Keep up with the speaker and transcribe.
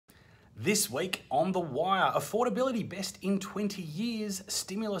This week on The Wire, affordability best in 20 years,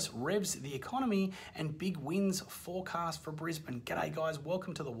 stimulus revs the economy, and big wins forecast for Brisbane. G'day guys,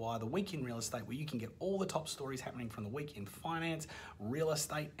 welcome to The Wire, the week in real estate, where you can get all the top stories happening from the week in finance, real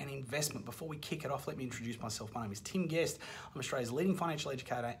estate and investment. Before we kick it off, let me introduce myself. My name is Tim Guest. I'm Australia's leading financial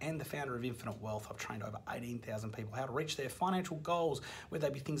educator and the founder of Infinite Wealth. I've trained over 18,000 people how to reach their financial goals, whether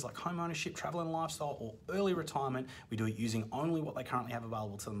they be things like home ownership, travel and lifestyle, or early retirement. We do it using only what they currently have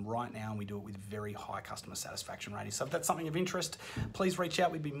available to them right now, and we do it with very high customer satisfaction ratings. So if that's something of interest, please reach out.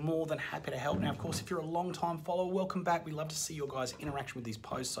 We'd be more than happy to help. Now, of course, if you're a long-time follower, welcome back. We love to see your guys' interaction with these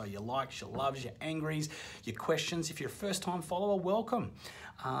posts. So your likes, your loves, your angries, your questions. If you're a first-time follower, welcome.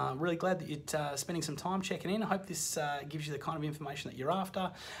 Really glad that you're spending some time checking in. I hope this gives you the kind of information that you're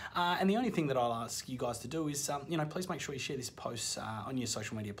after. And the only thing that I'll ask you guys to do is, please make sure you share this post on your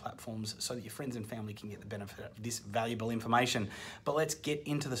social media platforms so that your friends and family can get the benefit of this valuable information. But let's get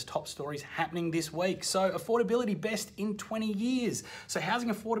into the top stories happening this week. So affordability best in 20 years. So housing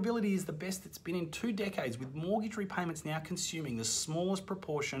affordability is the best it's been in 2 decades, with mortgage repayments now consuming the smallest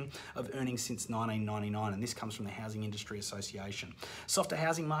proportion of earnings since 1999. And this comes from the Housing Industry Association. Softer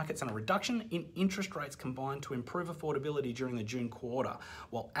housing markets and a reduction in interest rates combined to improve affordability during the June quarter,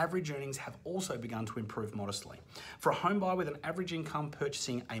 while average earnings have also begun to improve modestly. For a home buyer with an average income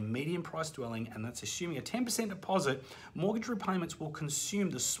purchasing a medium price dwelling, and that's assuming a 10% deposit, mortgage repayments will consume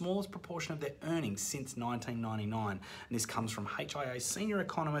the smallest proportion of their earnings since 1999. And this comes from HIA senior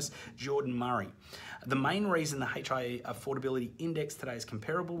economist Jordan Murray. The main reason the HIA affordability index today is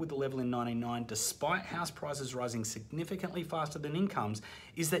comparable with the level in 1999, despite house prices rising significantly faster than incomes,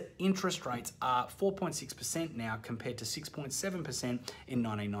 is that interest rates are 4.6% now compared to 6.7% in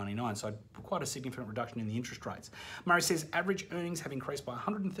 1999. So quite a significant reduction in the interest rates. Murray says average earnings have increased by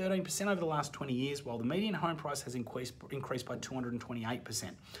 113% over the last 20 years, while the median home price has increased by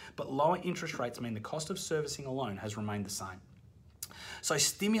 228%. But lower interest rates mean the cost of servicing alone has remained the same. So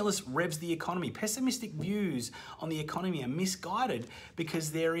stimulus revs the economy. Pessimistic views on the economy are misguided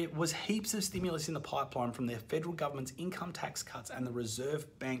because there was heaps of stimulus in the pipeline from the federal government's income tax cuts and the Reserve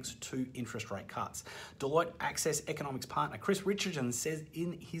Bank's 2 interest rate cuts. Deloitte Access Economics partner Chris Richardson says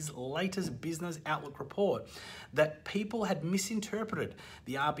in his latest Business Outlook report that people had misinterpreted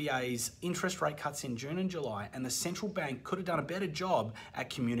the RBA's interest rate cuts in June and July, and the central bank could have done a better job at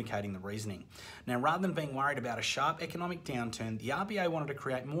communicating the reasoning. Now, rather than being worried about a sharp economic downturn, the RBA wanted to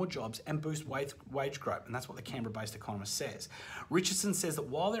create more jobs and boost wage growth, and that's what the Canberra-based economist says. Richardson says that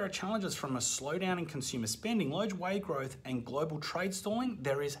while there are challenges from a slowdown in consumer spending, low wage growth and global trade stalling,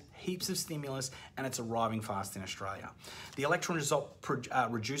 there is heaps of stimulus and it's arriving fast in Australia. The election result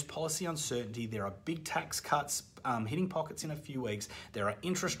reduced policy uncertainty. There are big tax cuts hitting pockets in a few weeks. There are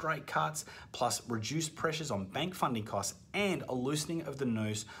interest rate cuts, plus reduced pressures on bank funding costs and a loosening of the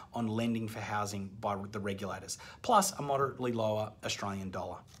noose on lending for housing by the regulators, plus a moderately lower Australian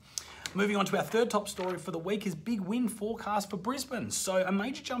dollar. Moving on to our third top story for the week is big win forecast for Brisbane. So a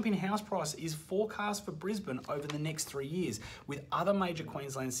major jump in house price is forecast for Brisbane over the next 3 years, with other major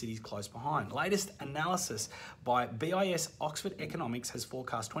Queensland cities close behind. Latest analysis by BIS Oxford Economics has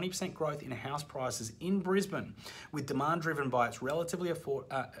forecast 20% growth in house prices in Brisbane, with demand driven by its relative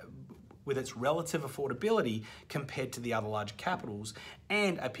affordability compared to the other large capitals,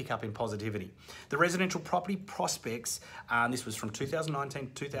 and a pickup in positivity. The residential property prospects, this was from 2019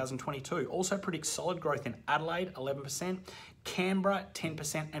 to 2022, also predicts solid growth in Adelaide, 11%, Canberra,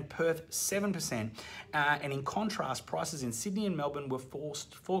 10%, and Perth, 7%. And in contrast, prices in Sydney and Melbourne were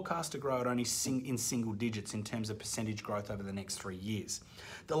forecast to grow at only in single digits in terms of percentage growth over the next 3 years.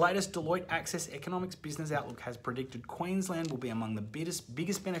 The latest Deloitte Access Economics Business Outlook has predicted Queensland will be among the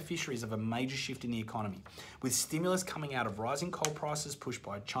biggest beneficiaries of a major shift in the economy, with stimulus coming out of rising coal prices pushed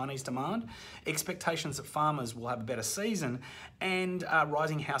by Chinese demand, expectations that farmers will have a better season, and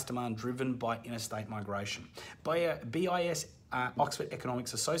rising house demand driven by interstate migration. BIS Oxford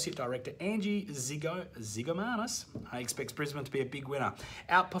Economics Associate Director Angie Zigomanis expects Brisbane to be a big winner,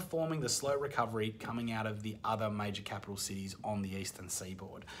 outperforming the slow recovery coming out of the other major capital cities on the eastern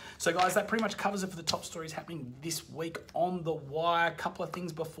seaboard. So guys, that pretty much covers it for the top stories happening this week on The Wire. A couple of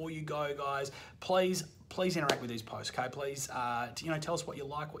things before you go, guys. Please interact with these posts, okay? Please, tell us what you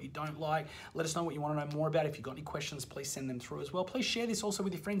like, what you don't like. Let us know what you want to know more about. If you've got any questions, please send them through as well. Please share this also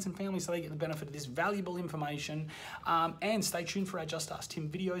with your friends and family so they get the benefit of this valuable information. And stay tuned for our Just Ask Tim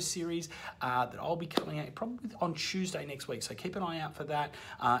video series that I'll be coming out probably on Tuesday next week. So keep an eye out for that.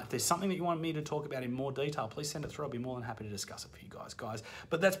 If there's something that you want me to talk about in more detail, please send it through. I'll be more than happy to discuss it for you guys.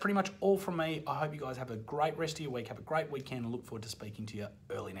 But that's pretty much all from me. I hope you guys have a great rest of your week. Have a great weekend and look forward to speaking to you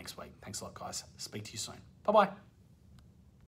early next week. Thanks a lot, guys. Speak to you soon. Bye-bye.